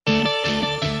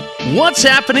What's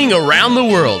happening around the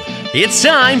world? It's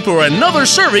time for another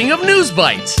serving of News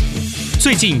Bites.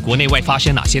 最近国内外发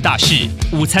生哪些大事？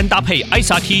午餐搭配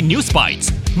ICT News Bites，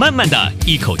 慢慢的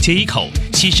一口接一口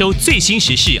吸收最新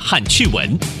时事和趣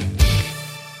闻。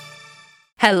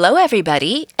Hello,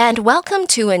 everybody, and welcome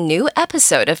to a new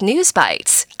episode of News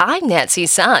Bites. I'm Nancy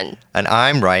Sun. And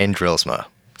I'm Ryan Drillsma.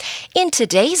 In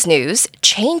today's news,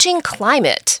 changing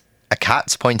climate. A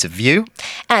cat's point of view.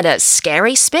 And a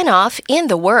scary spin-off in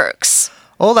the works.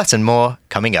 All that and more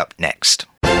coming up next.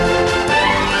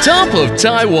 Top of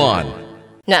Taiwan.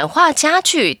 暖化加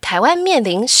剧，台湾面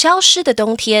临消失的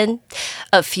冬天。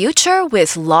A future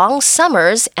with long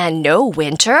summers and no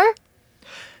winter?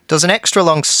 Does an extra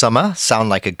long summer sound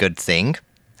like a good thing?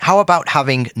 How about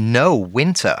having no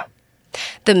winter?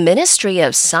 The Ministry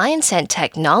of Science and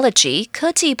Technology,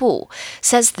 科技部,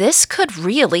 says this could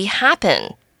really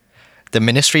happen. The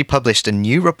ministry published a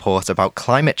new report about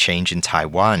climate change in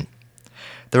Taiwan.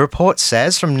 The report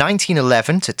says from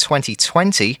 1911 to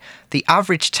 2020, the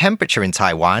average temperature in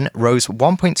Taiwan rose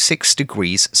 1.6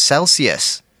 degrees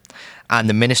Celsius. And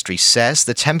the ministry says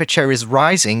the temperature is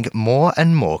rising more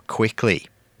and more quickly.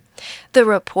 The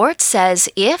report says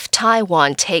if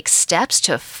Taiwan takes steps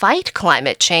to fight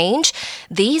climate change,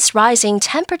 these rising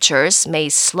temperatures may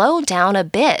slow down a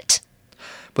bit.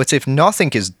 But if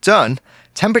nothing is done,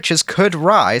 temperatures could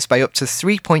rise by up to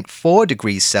 3.4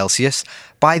 degrees Celsius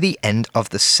by the end of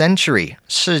the century,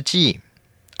 世纪,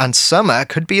 and summer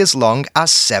could be as long as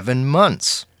 7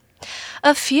 months.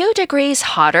 A few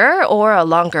degrees hotter or a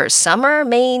longer summer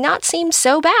may not seem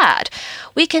so bad.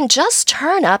 We can just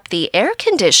turn up the air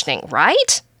conditioning,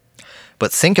 right?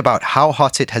 But think about how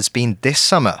hot it has been this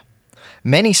summer.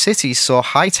 Many cities saw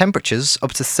high temperatures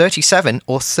up to 37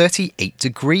 or 38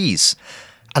 degrees.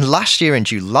 And last year in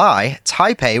July,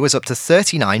 Taipei was up to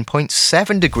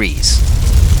 39.7 degrees.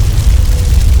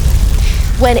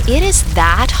 When it is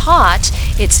that hot,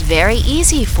 it's very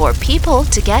easy for people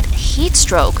to get heat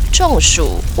stroke, 中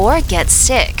暑, or get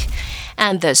sick.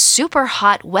 And the super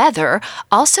hot weather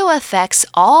also affects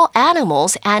all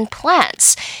animals and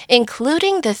plants,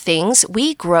 including the things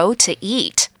we grow to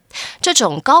eat. 这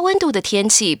种高温度的天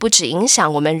气不只影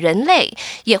响我们人类，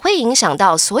也会影响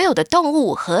到所有的动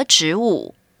物和植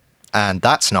物。And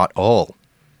that's not all.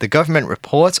 The government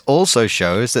report also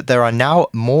shows that there are now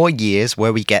more years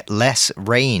where we get less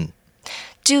rain.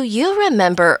 Do you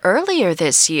remember earlier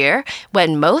this year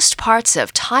when most parts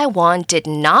of Taiwan did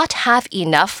not have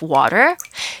enough water?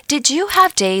 Did you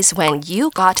have days when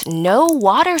you got no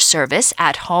water service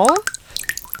at home?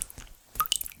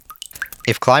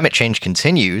 If climate change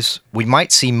continues, we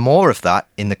might see more of that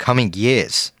in the coming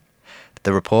years.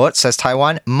 The report says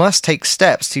Taiwan must take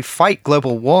steps to fight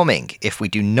global warming if we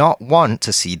do not want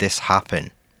to see this happen.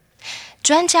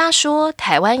 专家说，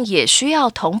台湾也需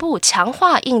要同步强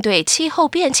化应对气候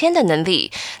变迁的能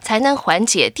力，才能缓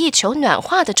解地球暖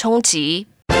化的冲击。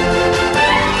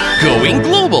Going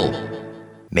global.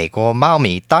 美国猫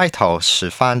咪带头示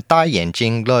范戴眼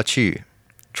镜乐趣.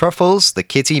 Truffles, the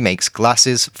kitty makes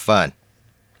glasses fun.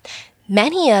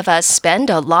 Many of us spend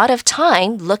a lot of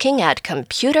time looking at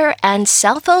computer and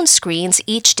cell phone screens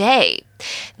each day.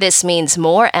 This means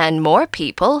more and more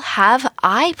people have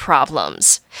eye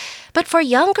problems. But for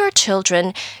younger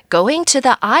children, going to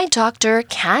the eye doctor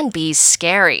can be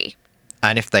scary.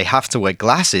 And if they have to wear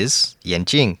glasses, 眼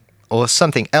镜, or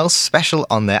something else special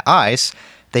on their eyes,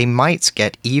 they might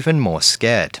get even more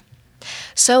scared.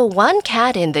 So one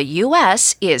cat in the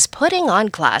US is putting on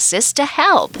glasses to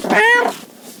help.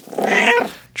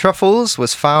 Truffles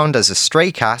was found as a stray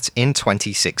cat in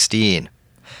 2016.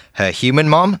 Her human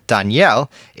mom, Danielle,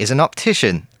 is an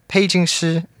optician, 配镜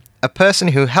师, a person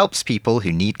who helps people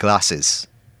who need glasses.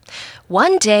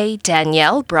 One day,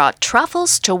 Danielle brought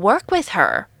Truffles to work with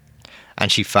her. And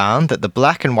she found that the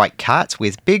black and white cat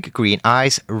with big green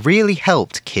eyes really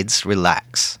helped kids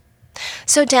relax.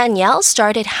 So Danielle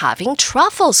started having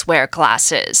Truffles wear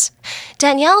glasses.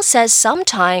 Danielle says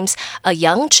sometimes a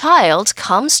young child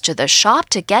comes to the shop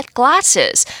to get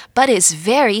glasses, but is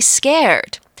very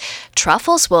scared.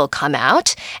 Truffles will come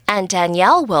out, and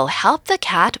Danielle will help the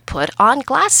cat put on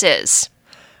glasses.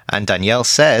 And Danielle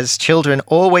says children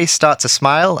always start to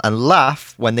smile and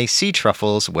laugh when they see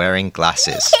Truffles wearing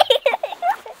glasses.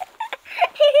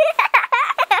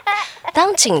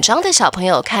 当紧张的小朋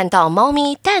友看到猫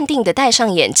咪淡定地戴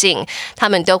上眼镜，他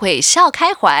们都会笑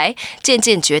开怀，渐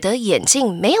渐觉得眼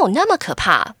镜没有那么可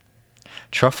怕。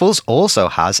Truffles also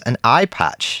has an eye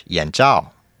patch, 眼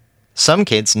罩. Some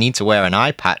kids need to wear an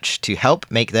eye patch to help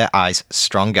make their eyes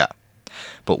stronger.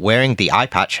 But wearing the eye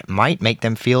patch might make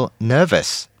them feel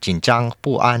nervous, 紧张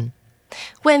不安.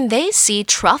 When they see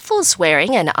Truffles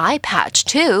wearing an eye patch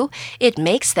too, it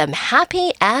makes them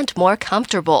happy and more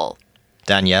comfortable.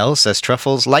 Danielle says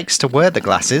Truffles likes to wear the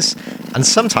glasses and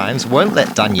sometimes won't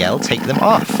let Danielle take them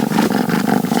off.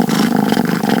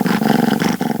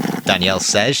 Danielle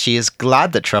says she is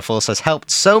glad that Truffles has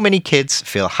helped so many kids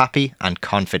feel happy and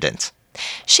confident.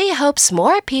 She hopes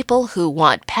more people who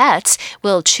want pets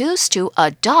will choose to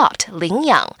adopt 领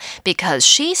养 because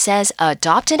she says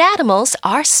adopted animals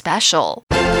are special.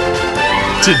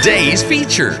 Today's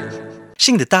feature.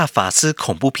 新的大法师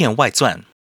恐怖片外传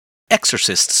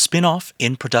Exorcist spin-off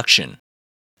in production.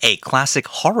 A classic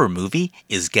horror movie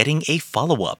is getting a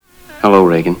follow-up. Hello,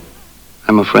 Reagan.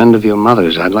 I'm a friend of your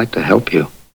mother's. I'd like to help you.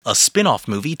 A spin-off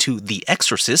movie to The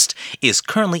Exorcist is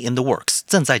currently in the works,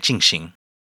 正在进行.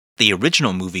 The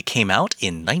original movie came out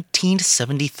in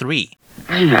 1973.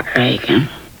 I'm not Reagan.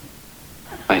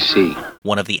 I see.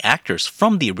 One of the actors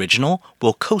from the original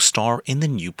will co-star in the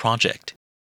new project.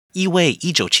 一位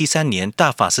1973年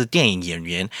大法师电影演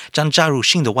员将加入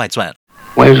新的外传。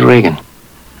 Where's Reagan?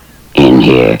 In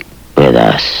here with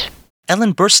us.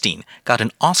 Ellen Burstyn got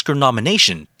an Oscar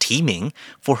nomination, 提名,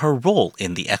 for her role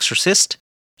in The Exorcist.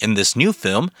 In this new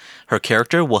film, her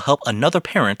character will help another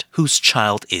parent whose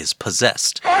child is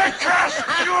possessed. I cast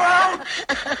you out,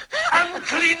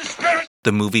 unclean spirit!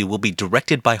 The movie will be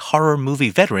directed by horror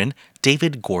movie veteran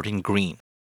David Gordon Green.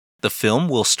 The film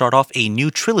will start off a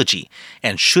new trilogy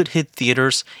and should hit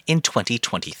theaters in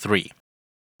 2023.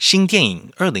 新电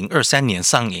影2023年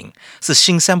上映，是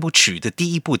新三部曲的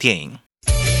第一部电影。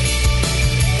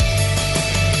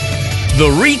 The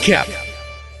recap.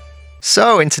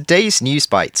 So, in today's News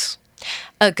Bites.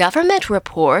 A government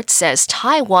report says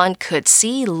Taiwan could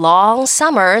see long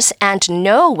summers and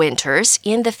no winters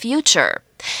in the future.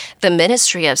 The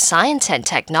Ministry of Science and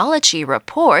Technology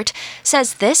report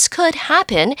says this could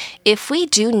happen if we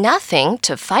do nothing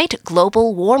to fight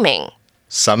global warming.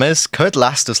 Summers could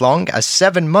last as long as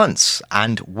 7 months,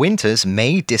 and winters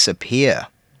may disappear.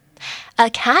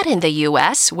 A cat in the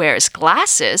U.S. wears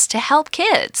glasses to help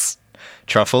kids.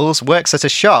 Truffles works at a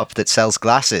shop that sells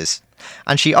glasses,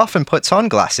 and she often puts on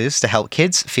glasses to help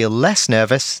kids feel less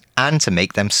nervous and to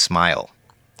make them smile.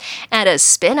 And a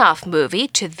spin-off movie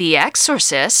to The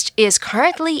Exorcist is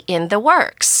currently in the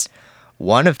works.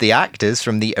 One of the actors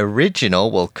from the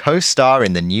original will co-star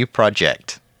in the new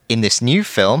project. In this new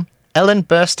film, Ellen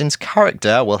Burstyn's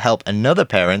character will help another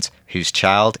parent whose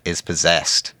child is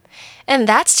possessed. And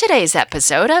that's today's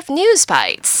episode of News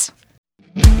Bites.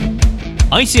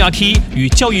 ICRT 与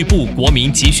教育部国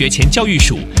民及学前教育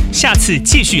署下次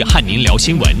继续和您聊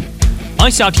新闻。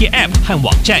ICRT App 和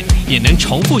网站也能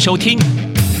重复收听。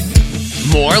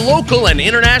 More local and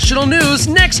international news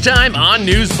next time on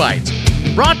News Bites.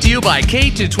 Brought to you by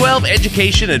K-12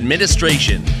 Education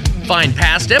Administration. Find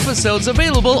past episodes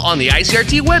available on the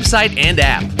ICRT website and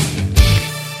app.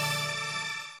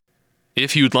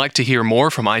 If you'd like to hear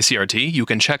more from ICRT, you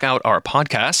can check out our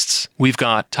podcasts. We've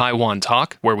got Taiwan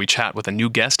Talk, where we chat with a new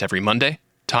guest every Monday.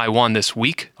 Taiwan This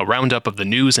Week, a roundup of the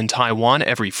news in Taiwan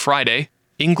every Friday.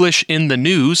 English in the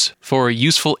News, for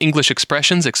useful English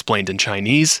expressions explained in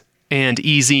Chinese. And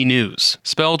EZ News,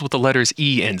 spelled with the letters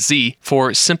E and Z,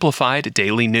 for simplified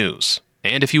daily news.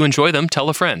 And if you enjoy them, tell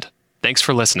a friend. Thanks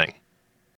for listening.